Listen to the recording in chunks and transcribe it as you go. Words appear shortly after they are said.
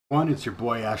It's your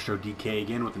boy AstroDK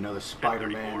again with another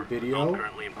Spider-Man video.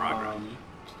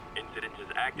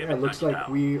 Yeah, it looks like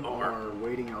we are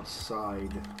waiting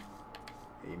outside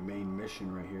a main mission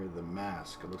right here, the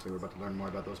mask. It looks like we're about to learn more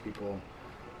about those people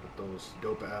with those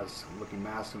dope-ass looking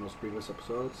masks in those previous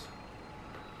episodes.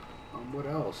 What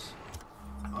else?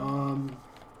 Let's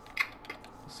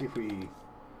see if we...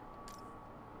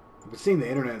 I've been seeing the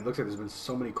internet. It looks like there's been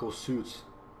so many cool suits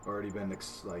already been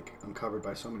like uncovered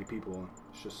by so many people.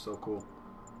 It's just so cool.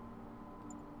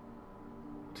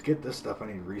 To get this stuff,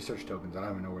 I need research tokens. I don't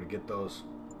even know where to get those.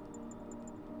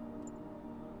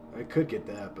 I could get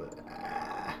that, but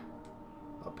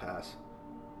I'll pass.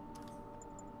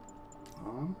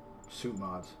 Suit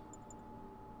mods.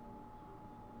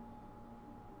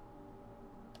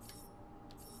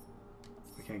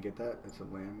 We can't get that. It's a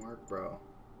landmark, bro.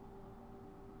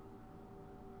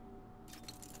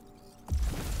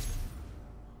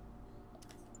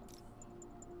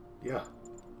 Yeah.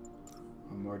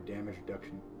 More damage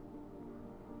reduction.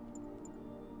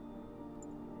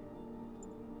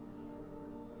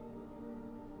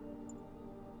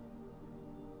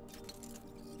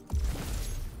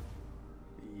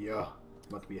 Yeah.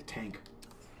 About to be a tank.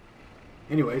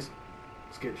 Anyways,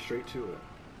 let's get straight to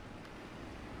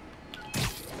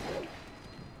it.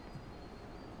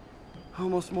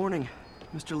 Almost morning.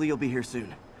 Mr. Lee will be here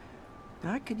soon.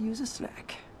 I could use a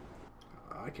snack.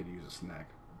 I could use a snack.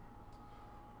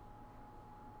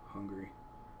 Hungry.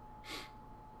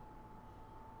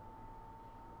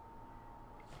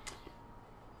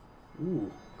 Ooh,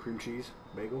 cream cheese,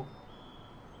 bagel.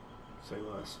 Say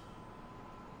less.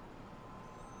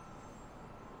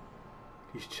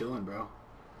 He's chilling, bro.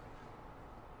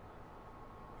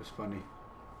 It's funny.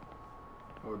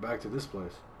 Oh, we're back to this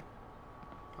place.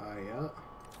 Yeah.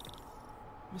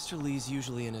 Mr. Lee's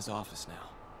usually in his office now.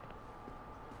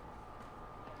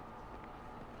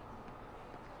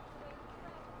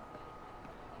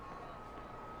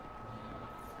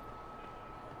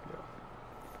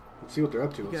 Let's see what they're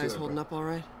up to. You guys holding up all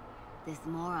right? This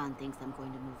moron thinks I'm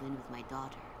going to move in with my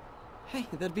daughter. Hey,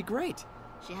 that'd be great.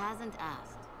 She hasn't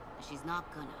asked, but she's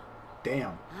not gonna.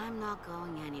 Damn. I'm not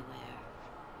going anywhere.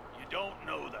 You don't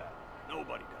know that.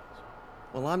 Nobody does.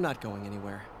 Well, I'm not going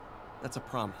anywhere. That's a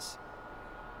promise.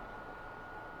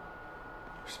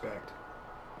 Respect.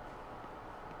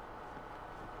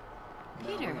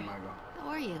 Peter, how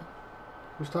are you?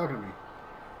 Who's talking to me?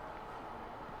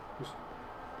 Who's...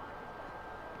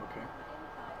 Okay.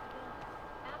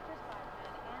 After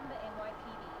Spider-Man and the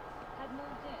NYPD had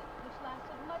moved in, which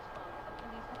lasted much longer than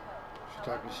police had hoped. She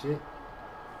talking shit?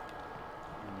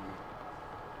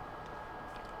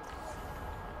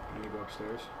 I need to go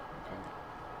upstairs. Okay.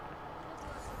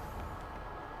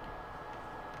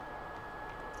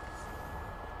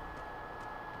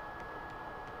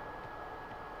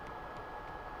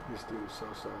 This dude is so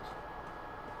sus.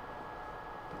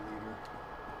 The leader.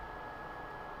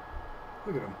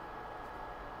 Look at him.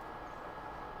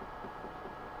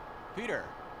 Peter,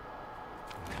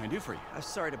 what can I do for you? I'm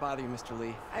sorry to bother you, Mr.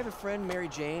 Lee. I have a friend, Mary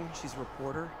Jane. She's a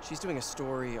reporter. She's doing a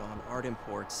story on art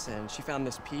imports, and she found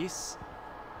this piece.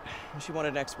 She wanted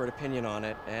an expert opinion on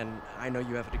it, and I know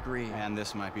you have a degree. And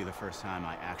this might be the first time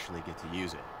I actually get to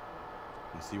use it.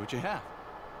 Let's see what you have.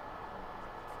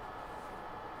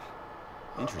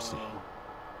 Interesting.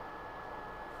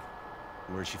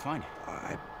 Where'd she find it?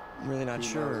 I'm really not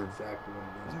sure. Exactly what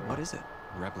it is. What is it?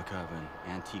 A replica of an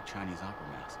antique Chinese opera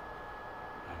mask.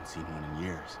 I haven't seen one in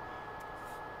years.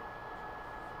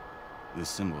 This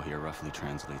symbol here roughly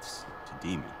translates to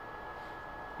demon.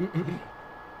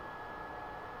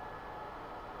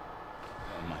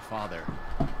 My father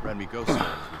read me ghost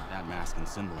stories with that mask and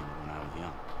symbol in it when I was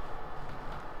young.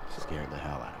 Scared the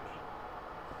hell out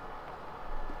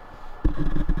of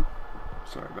me.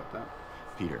 Sorry about that.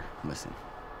 Peter, listen.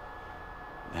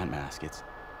 That mask, it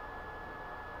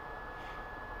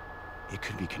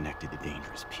could be connected to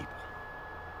dangerous people.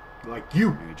 Like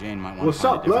you. Mary Jane might want What's to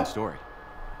find up, a different blood? story.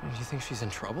 Do you think she's in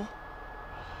trouble?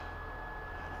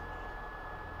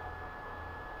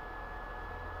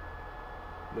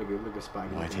 Look at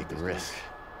Spidey. Why take the risk?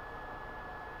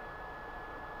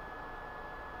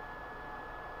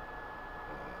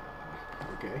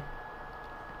 Okay.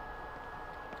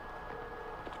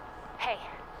 Hey.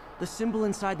 The symbol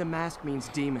inside the mask means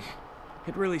demon.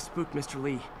 It really spooked Mr.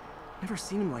 Lee. Never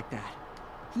seen him like that.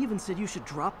 He even said you should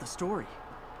drop the story.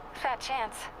 Fat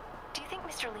chance. Do you think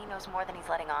Mr. Lee knows more than he's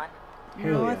letting on?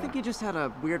 No, I yeah. think he just had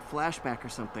a weird flashback or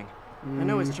something. I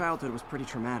know his childhood was pretty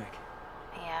traumatic.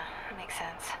 Yeah, makes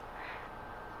sense.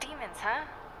 Demons, huh?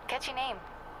 Catchy name.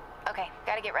 Okay,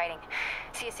 gotta get writing.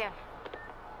 See you soon.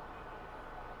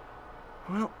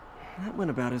 Well, That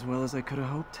went about as well as I could have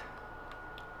hoped.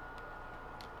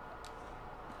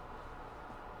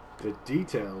 The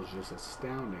detail is just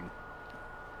astounding.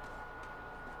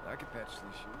 I could patch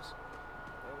these shoes.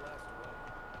 They'll last a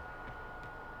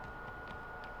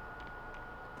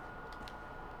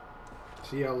while.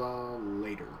 See y'all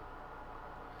later.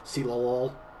 See y'all.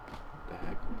 What the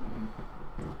heck?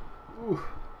 Ooh.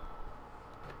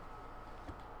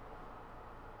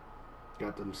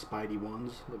 Got them Spidey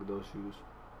ones. Look at those shoes.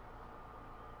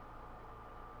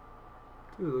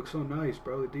 Dude, it looks so nice,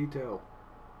 bro. The detail.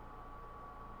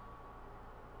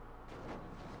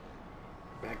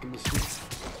 Back in the street.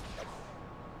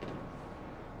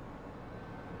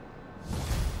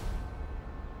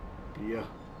 Yeah.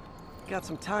 Got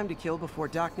some time to kill before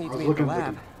Doc needs me in the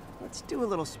lab. Let's do a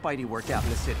little Spidey workout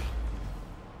in the city.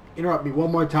 Interrupt me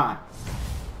one more time.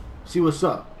 See what's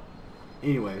up.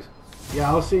 Anyways,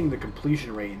 yeah, I was seeing the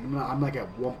completion rate, and I'm like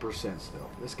at 1% still.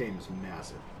 This game is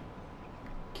massive.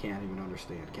 Can't even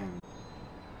understand.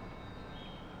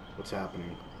 What's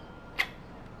happening?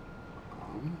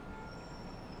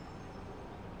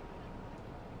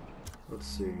 Let's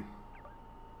see.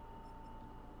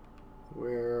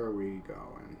 Where are we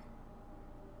going?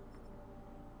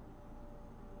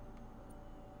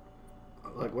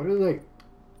 Like, what are like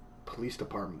police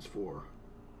departments for?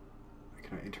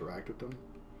 Can I interact with them?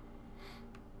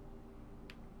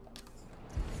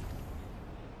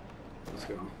 Let's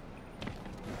go.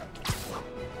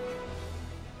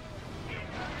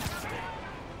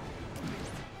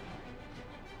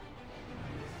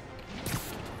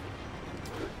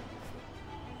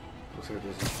 Looks like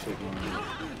there's some shit going on.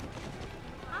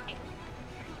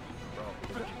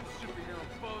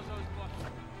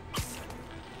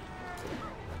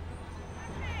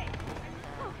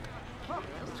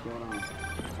 What's going on?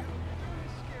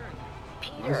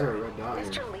 Why is there a red dot here?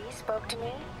 Mr. Lee spoke to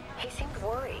me. He seemed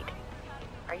worried.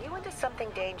 Are you into something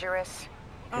dangerous?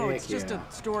 Oh, it's just a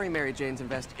story Mary Jane's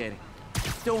investigating.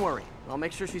 Don't worry. I'll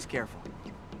make sure she's careful.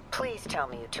 Please tell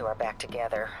me you two are back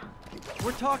together.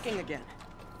 We're talking again.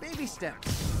 Baby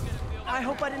steps. I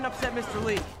hope I didn't upset Mr.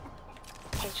 Lee.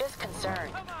 He's just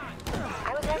concerned.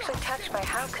 I was actually touched by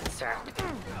how concerned.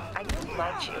 I knew he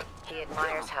liked you. He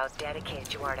admires how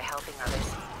dedicated you are to helping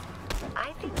others.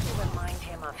 I think you remind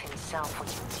him of himself when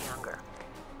he was younger.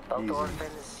 Both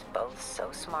orphans, both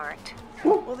so smart.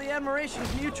 Well, the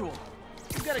admiration's mutual.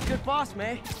 You've got a good boss,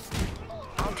 May.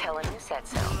 I'll tell him you said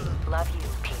so. Love you,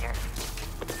 Peter.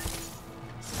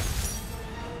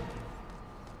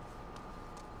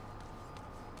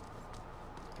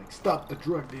 Like, stop the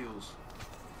drug deals.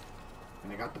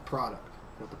 And I got the product.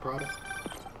 Got the product?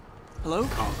 Hello?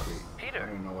 Concrete. Peter, I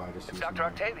don't know why I just it's used Dr.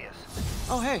 Octavius.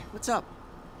 Oh, hey, what's up?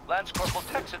 Lance Corporal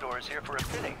Texador is here for a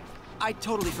fitting. I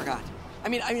totally forgot. I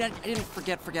mean, I didn't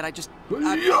forget. I just...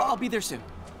 I'll be there soon.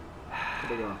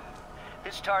 Where'd they go?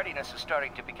 This tardiness is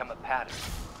starting to become a pattern.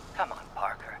 Come on,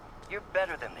 Parker. You're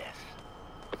better than this.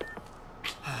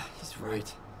 He's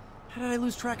right. How did I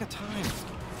lose track of time?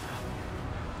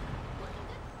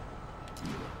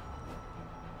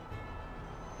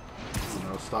 You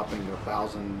know, stopping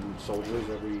 1,000 soldiers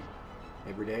every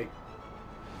day.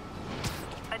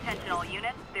 Attention all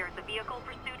units, there's a vehicle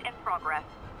pursuit in progress.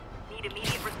 Need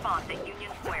immediate response at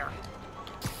Union Square.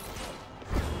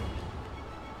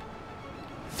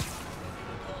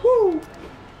 Woo!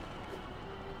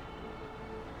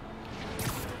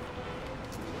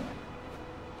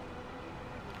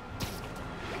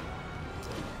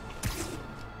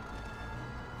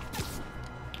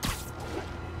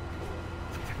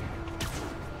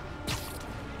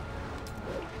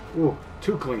 Ooh,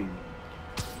 too clean.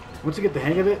 Once you get the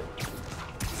hang of it,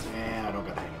 and I don't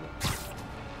get the hang of it.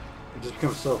 It just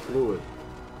becomes so fluid.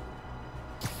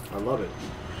 I love it.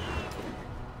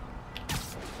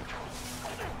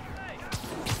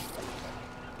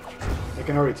 I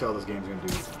can already tell this game's gonna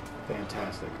do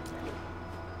fantastic.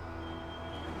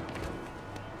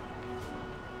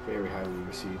 Very highly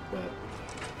received bet.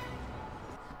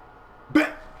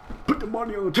 Bet! Put the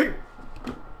money on the table!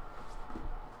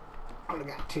 I only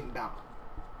got $10.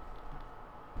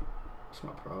 That's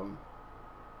my problem.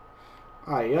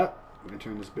 Alright, yep. We're gonna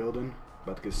turn this building.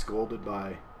 About to get scolded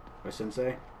by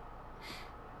Sensei.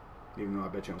 Even though I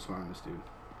bet you I'm smarter than this dude.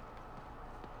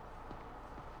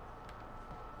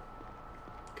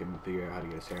 Couldn't figure out how to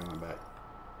get his hair on back.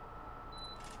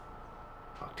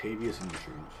 Octavius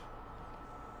Industries.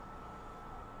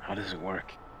 How does it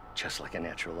work? Just like a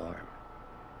natural arm.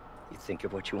 You think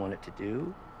of what you want it to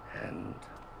do, and...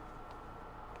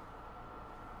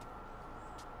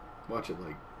 Watch it,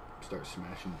 like, start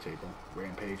smashing the table.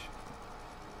 Rampage.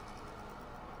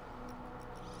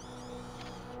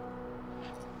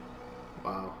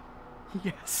 Wow.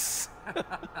 Yes.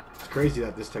 It's crazy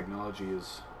that this technology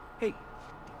is Hey,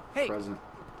 present.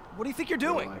 What do you think you're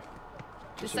doing?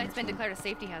 This site's been declared a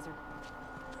safety hazard.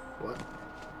 What?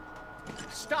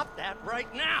 Stop that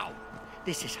right now!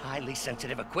 This is highly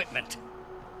sensitive equipment.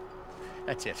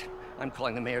 That's it. I'm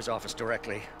calling the mayor's office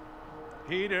directly.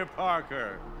 Peter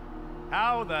Parker,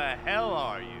 how the hell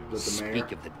are you?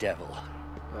 Speak of the devil.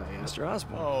 Yeah. Mr.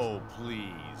 Osborn. Oh,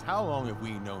 please. How long have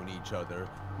we known each other?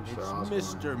 Mr. It's Osborn.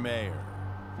 Mr. Mayor.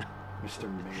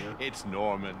 Mr. Mayor? It's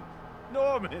Norman.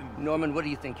 Norman! Norman, what do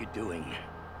you think you're doing?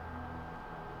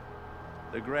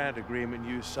 The grant agreement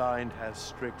you signed has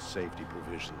strict safety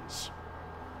provisions.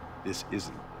 This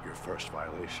isn't your first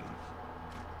violation.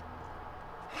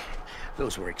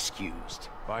 Those were excused.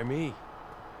 By me.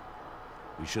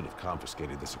 We should have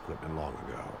confiscated this equipment long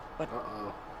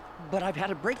ago. But I've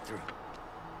had a breakthrough.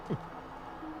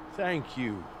 Thank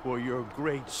you for your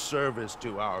great service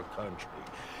to our country.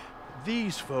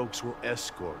 These folks will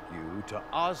escort you to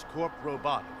Oscorp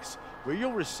Robotics, where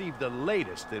you'll receive the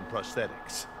latest in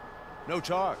prosthetics. No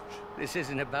charge. This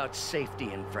isn't about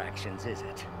safety infractions, is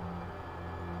it?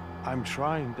 I'm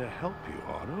trying to help you,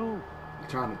 Otto. You're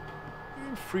trying to...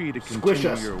 You're free to Squish continue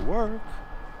us. your work.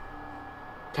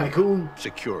 Tycoon.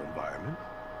 Secure environment.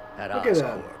 At Look at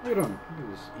that. Oscorp. Look at him. Look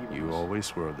at this evilness. You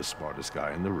always were the smartest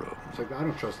guy in the room. It's like, I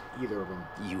don't trust either of them.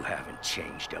 You haven't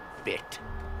changed a bit.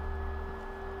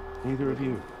 Neither of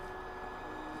you.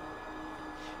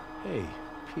 Hey,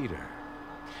 Peter.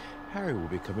 Harry will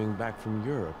be coming back from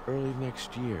Europe early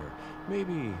next year.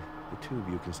 Maybe the two of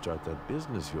you can start that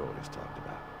business you always talked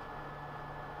about.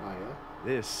 Oh, yeah?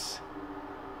 This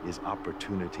is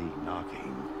opportunity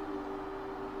knocking.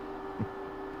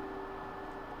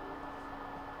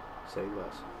 Say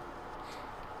less.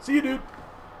 See you, dude.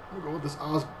 I'm gonna go with this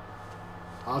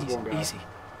Osborn guy. Easy.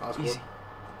 Osborn. Easy.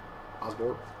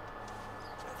 Osborn.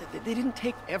 They didn't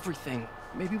take everything.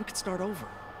 Maybe we could start over.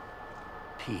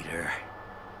 Peter.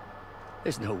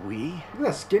 There's no we. Look at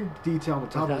that skin detail on the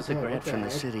top Without of his the head. grant What the from the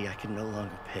heck? city, I can no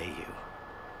longer pay you.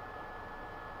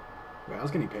 Wait, I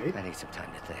was getting paid? I need some time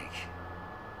to think.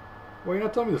 Well, you're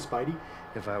not telling me this, Spidey.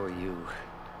 If I were you,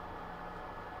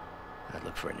 I'd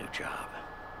look for a new job.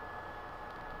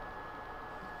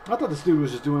 I thought this dude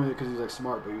was just doing it because he's like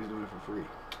smart, but he was doing it for free.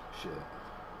 Shit.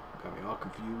 Got me all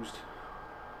confused.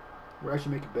 We're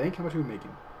actually making bank? How much are we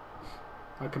making?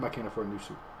 How come I can't afford a new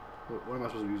suit? What am I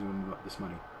supposed to be using this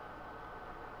money?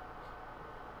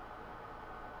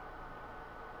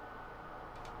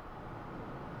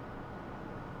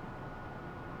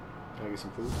 Can I get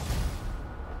some food?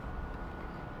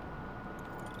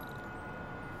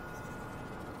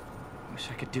 Wish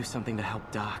I could do something to help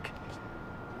Doc.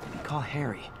 Maybe call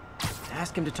Harry.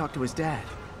 Ask him to talk to his dad.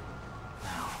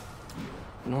 No.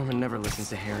 Norman never listens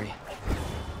to Harry.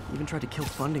 Even tried to kill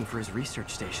funding for his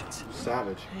research stations.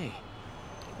 Savage. Hey,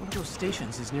 one of those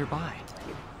stations is nearby.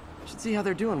 Should see how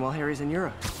they're doing while Harry's in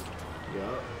Europe. Yeah.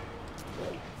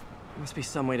 There must be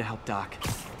some way to help Doc.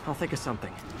 I'll think of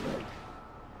something.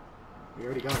 We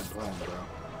already got a plan, bro.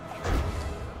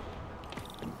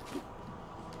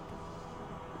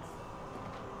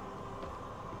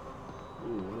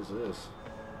 Ooh, what is this?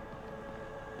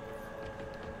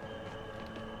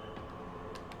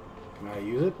 Can I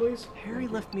use it, please? Harry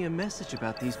left me a message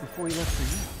about these before he left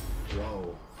for you.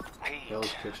 Whoa. Pete,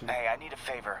 hey, I need a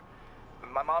favor.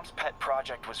 My mom's pet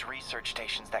project was research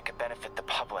stations that could benefit the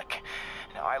public.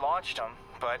 Now, I launched them,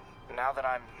 but now that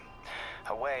I'm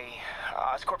away,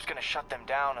 Oscorp's gonna shut them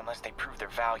down unless they prove their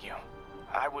value.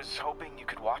 I was hoping you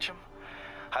could watch them.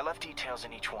 I left details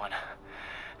in each one.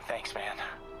 Thanks, man.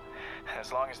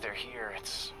 As long as they're here,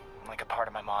 it's like a part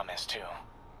of my mom is, too.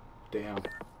 Damn.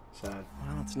 Sad.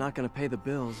 Well, it's not gonna pay the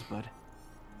bills, but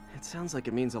it sounds like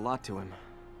it means a lot to him.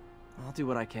 I'll do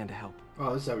what I can to help.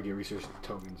 Oh, this is how we get research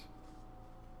tokens.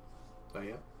 Oh,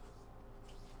 yeah?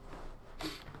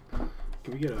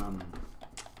 Can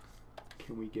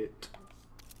we get,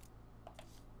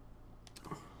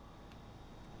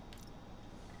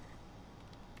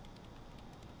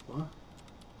 what?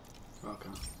 Okay.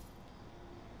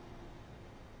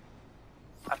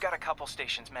 I've got a couple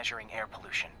stations measuring air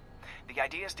pollution. The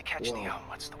idea is to catch the,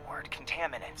 what's the word,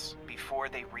 contaminants before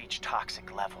they reach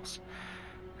toxic levels.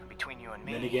 Between you and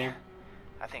me, Minigame?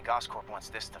 I think Oscorp wants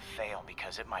this to fail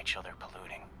because it might show they're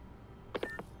polluting.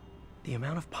 The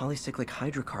amount of polycyclic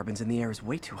hydrocarbons in the air is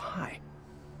way too high.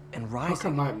 And rising. How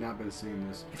come I have not been seeing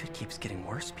this? If it keeps getting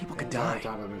worse, people could the die.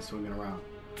 entire time I've been swinging around.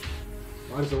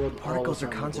 Why does the world Particles are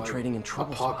concentrating in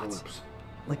trouble spots.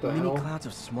 Like mini clouds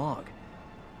of smog.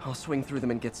 I'll swing through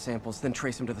them and get samples, then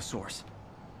trace them to the source.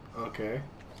 Okay.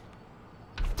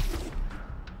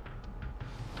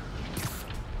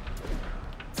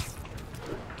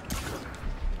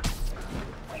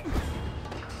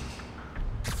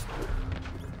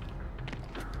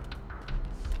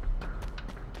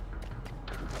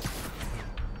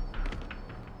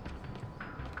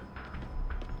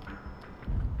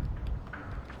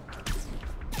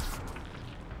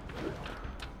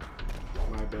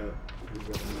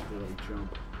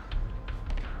 jump.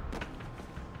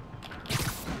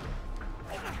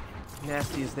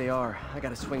 Nasty as they are, I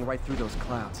gotta swing right through those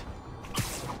clouds.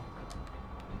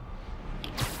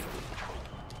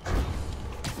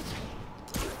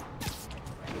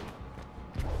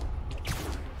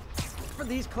 For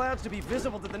these clouds to be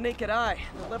visible to the naked eye,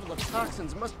 the level of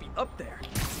toxins must be up there.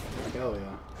 Hell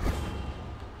yeah.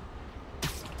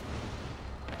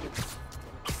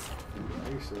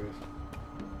 Are you serious?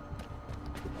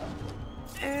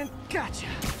 And gotcha.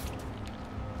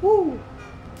 Woo!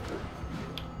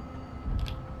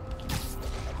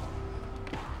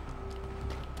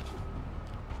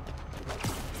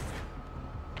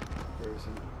 Where is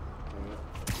he?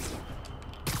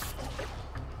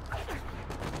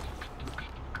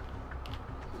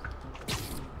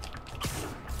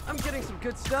 I'm getting some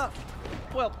good stuff.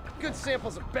 Well, good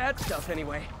samples of bad stuff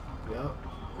anyway. Yeah.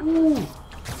 Ooh!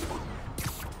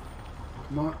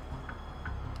 Come on.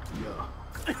 Yeah.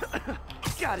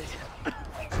 Got it.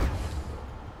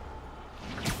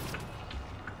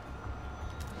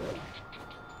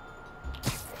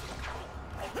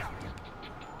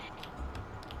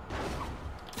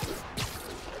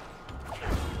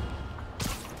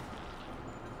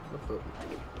 What the?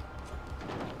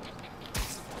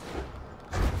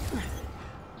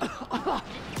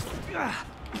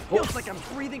 Feels like I'm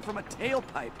breathing from a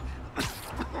tailpipe.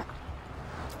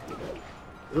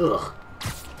 Ugh.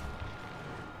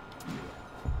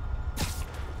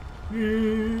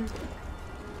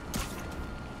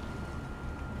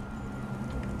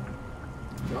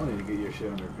 Y'all need to get your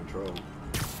shit under control.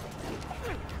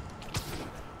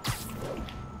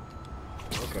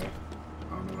 Okay.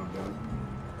 I don't know what I'm doing.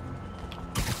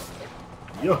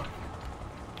 Yo!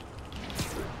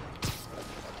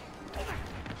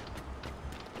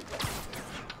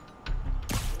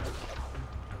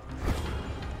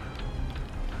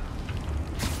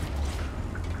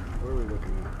 What are we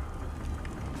looking at?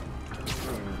 I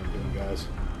don't know what I'm doing, guys.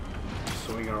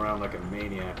 Swinging around like a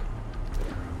maniac.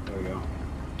 There we go.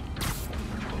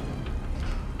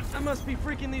 I must be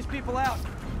freaking these people out.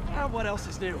 What else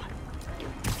is new?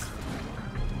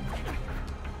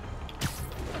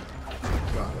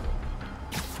 Got it.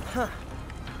 Huh.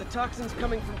 The toxin's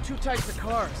coming from 2 types of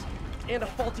cars. And a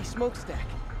faulty smokestack.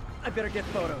 I better get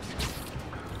photos.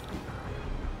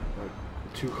 Like,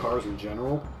 2 cars in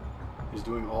general is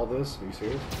doing all this? Are you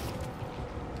serious?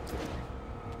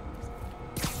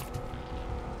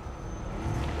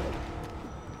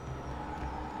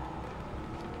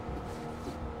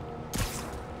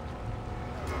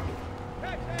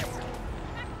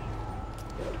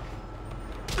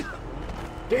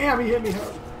 Damn, he hit me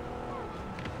hard.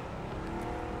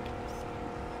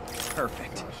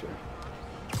 Perfect. Oh, shit.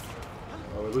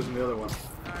 Oh, we're losing the other one.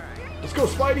 Let's go,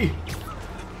 Spidey!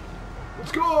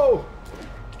 Let's go!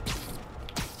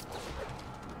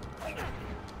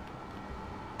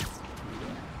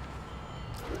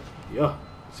 Yeah.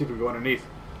 Let's see if we can go underneath.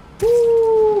 Woo!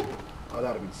 Oh, that'd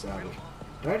have been savage.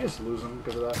 Did I just lose him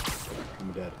because of that?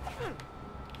 I'm dead.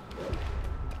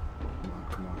 Come on,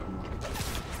 come on, come on.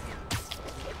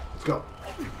 Let's go.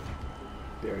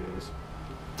 There it is.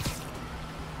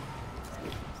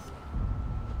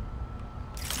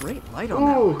 Great light on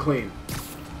that. Oh, clean.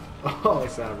 Oh,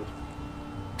 savage.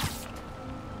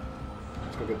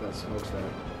 Let's go get that smokestack.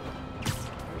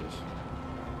 There it is.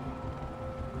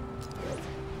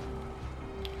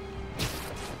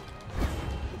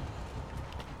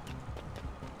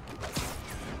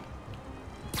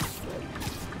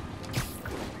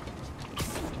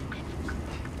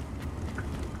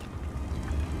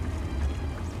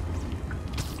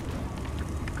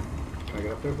 Can I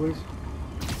get up there, please?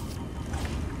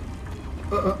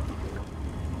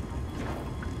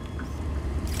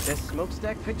 Best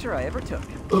smokestack picture I ever took.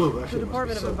 Oh, The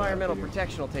Department of Environmental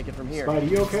Protection will take it from here. Spidey,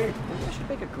 you okay? Maybe I should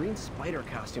make a green spider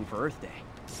costume for Earth Day.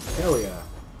 Hell yeah.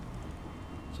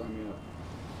 Sign me up.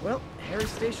 Well, Harry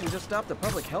Station just stopped a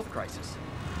public health crisis.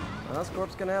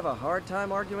 Oscorp's gonna have a hard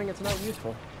time arguing it's not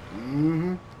useful.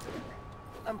 Mm-hmm.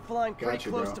 I'm flying pretty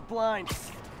close to blind.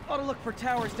 Ought to look for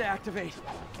towers to activate.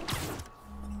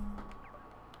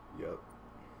 Yep.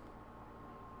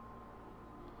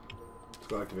 Let's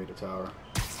go activate the tower.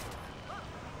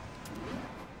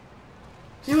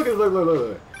 See, look at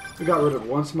look. We got rid of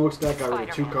 1 smokestack, got rid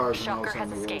of 2 cars, and all of a sudden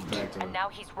the world back to and now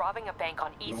he's robbing a bank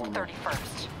on East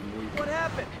 31st. What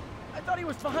happened? I thought he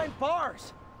was behind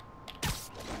bars.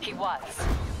 He was,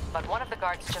 but one of the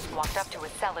guards just walked up to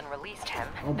his cell and released him,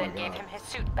 then gave him his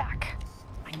suit back.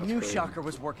 I knew Shocker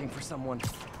was working for someone.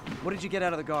 What did you get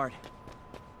out of the guard?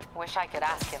 Wish I could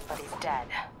ask him, but he's dead.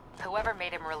 Whoever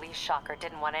made him release Shocker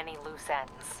didn't want any loose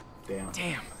ends. Damn.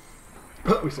 Damn.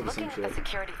 We said the same Looking at shit. the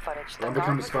security footage, the I'm guard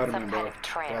becoming was in Spider-Man, some bro. kind of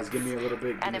trance. Guys, give me a little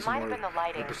bit, give And me it some might more have been the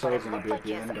lighting, but episodes, it and I'll looked be at like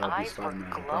the his end. I'll be eyes were Spider-Man, I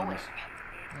glowing. promise.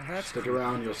 Well, that's Stick creepy.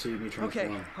 around, you'll see me transform.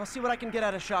 Okay, I'll see what I can get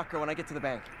out of Shocker when I get to the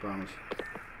bank. Promise.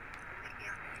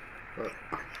 Hello.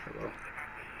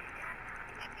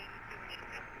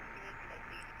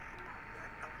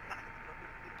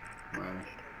 Right.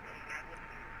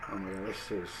 Oh my god,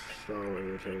 this is so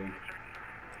irritating.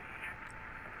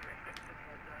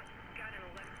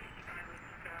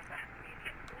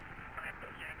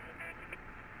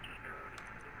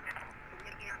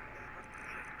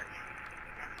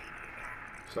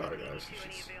 Sorry guys.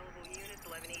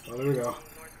 Oh, there we go.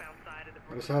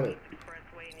 I just had it.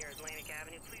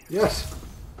 Yes!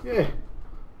 Yeah!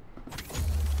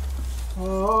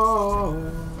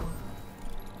 Oh!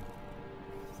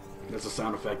 That's a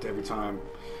sound effect every time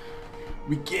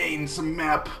we gain some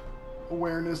map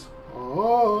awareness.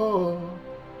 Oh!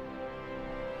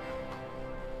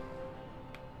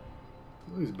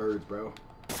 Look at these birds, bro.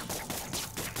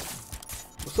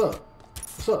 What's up?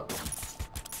 What's up?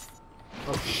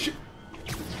 Oh shit!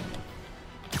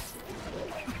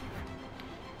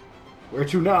 Where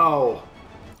to now?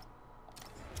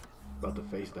 About to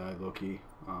face dive, low key.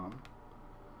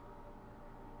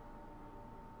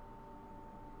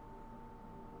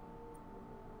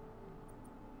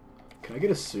 Can I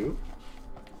get a suit?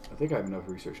 I think I have enough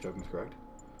research tokens, correct?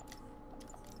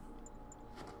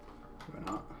 Do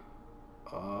I not?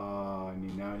 Now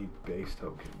I need base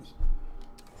tokens.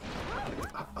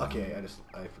 Okay,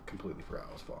 I completely forgot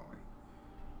I was following.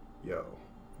 Yo,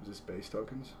 is this base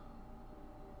tokens?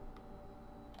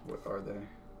 What are they?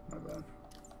 My bad.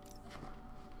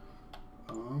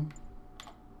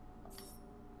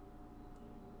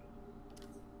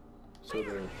 So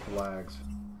they're flags.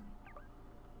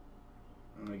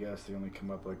 And I guess they only come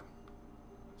up like,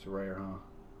 it's rare, huh?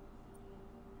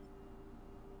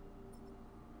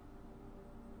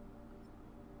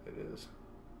 It is.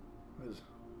 What is?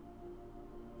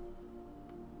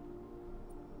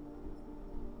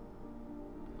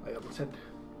 Oh yeah, let's head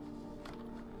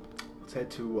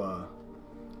to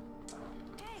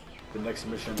the next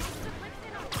mission.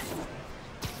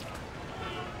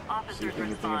 Officers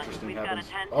respond. We've got a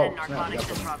 10-10 narcotics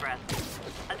in progress.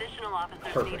 Additional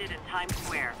officers needed in Times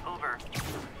Square. Over.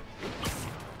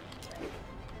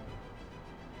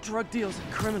 Drug deals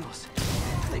and criminals.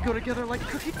 They go together like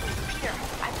cookie. Peter,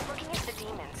 I've been looking into the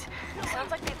demons.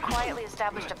 Sounds like they've quietly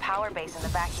established a power base in the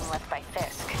vacuum left by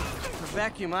Fisk. The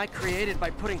vacuum I created by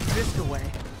putting Fisk away.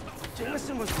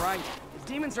 Jameson was right. The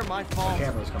demons are my fault. The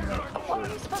camera's coming up. What were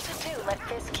you supposed to do? Let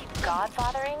Fisk keep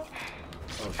godfathering?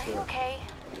 Oh shit. Are you okay?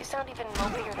 You sound even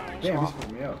mopier than Damn, usual. he's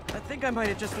putting me up. I think I might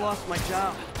have just lost my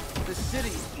job. The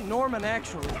city, Norman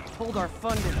actually, pulled our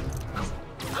funding.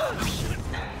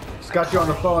 Just got you on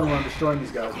the phone when I'm destroying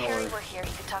these guys, no If Harry worries. were here,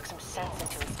 he could talk some sense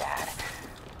into his dad.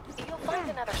 You'll find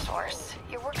another source.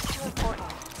 Your work's too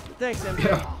important. Thanks,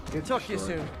 MJ. Yeah, Talk to you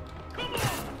soon.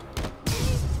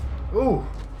 Ooh,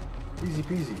 easy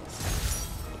peasy.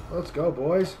 Let's go,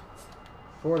 boys.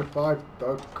 4 to 5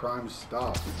 thug crime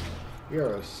stop.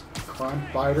 You're a crime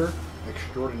fighter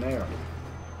extraordinaire.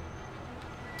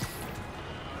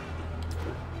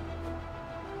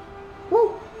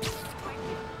 Woo!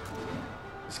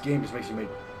 This game just makes you make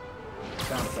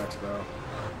sound effects, bro.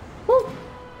 Woo!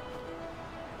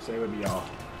 Say it with me, y'all.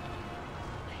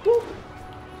 Woo!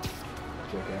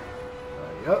 Okay.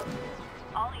 Yep.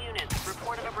 All units,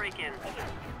 report of a break-in.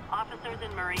 Officers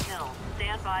in Murray Hill.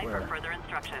 Stand by Where? for further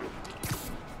instructions.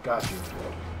 Got you.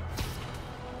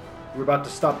 We're about to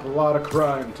stop a lot of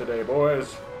crime today,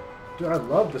 boys. Dude, I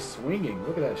love the swinging.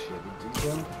 Look at that shit. The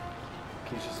detail.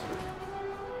 He's just...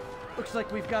 Looks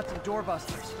like we've got some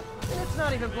doorbusters. And it's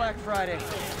not even Black Friday.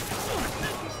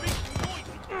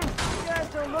 You guys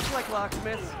don't look like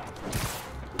locksmiths.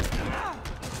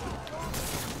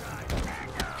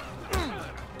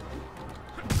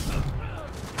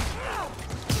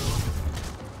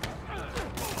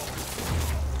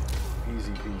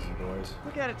 Easy peasy, boys.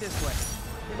 Look at it this way.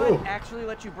 If I'd actually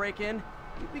let you break in,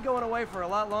 you'd be going away for a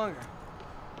lot longer.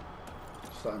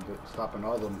 Stopping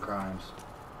all them crimes.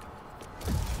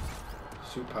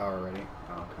 Suit power ready.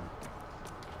 Oh, okay.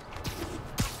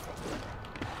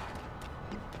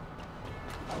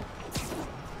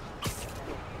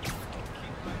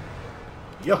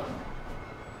 Yeah.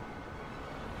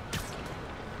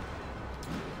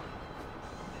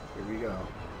 Here we go.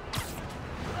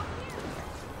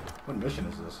 What mission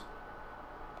is this?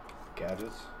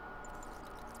 Gadgets?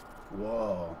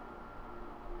 Whoa.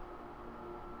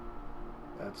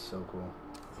 That's so cool.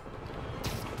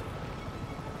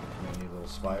 Many little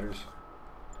spiders.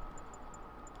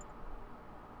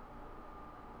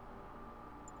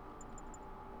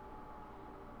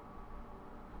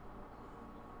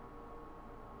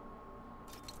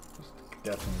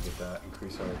 Definitely get that.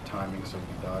 Increase our timing so we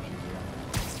can dodge easier.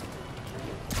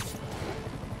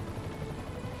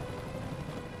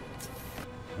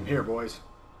 I'm here, boys.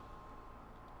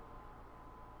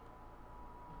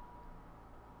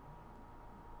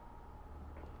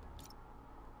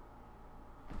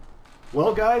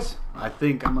 Well, guys, I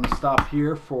think I'm going to stop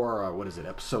here for, what is it,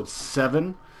 episode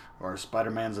 7, or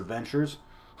Spider-Man's Adventures.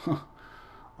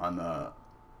 On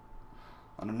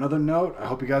another note, I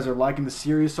hope you guys are liking the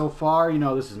series so far. You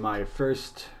know, this is my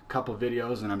first couple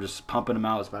videos, and I'm just pumping them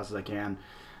out as fast as I can.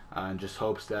 In just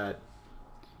hopes that,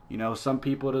 you know, some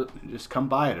people to just come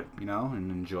by it, you know,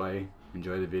 and enjoy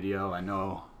the video. I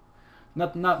know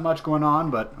not much going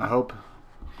on, but I hope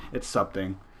it's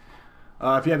something.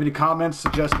 If you have any comments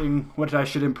suggesting what I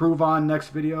should improve on next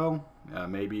video,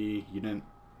 maybe you didn't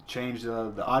change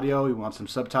the audio, you want some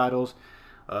subtitles.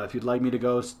 If you'd like me to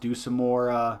go do some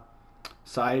more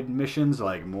side missions,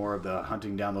 like more of the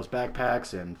hunting down those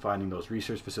backpacks and finding those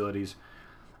research facilities.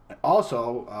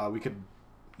 Also, we could,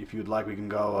 if you'd like, we can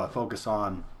go focus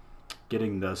on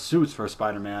getting the suits for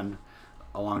Spider-Man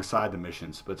alongside the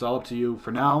missions. But it's all up to you.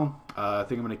 For now, I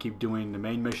think I'm going to keep doing the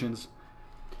main missions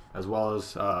as well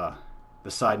as the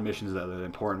side missions, the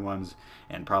important ones,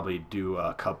 and probably do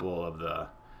a couple of the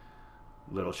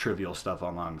little trivial stuff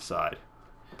along the side.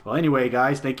 Well, anyway,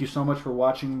 guys, thank you so much for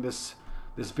watching this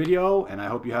video, and I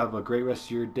hope you have a great rest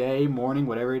of your day, morning,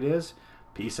 whatever it is.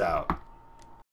 Peace out.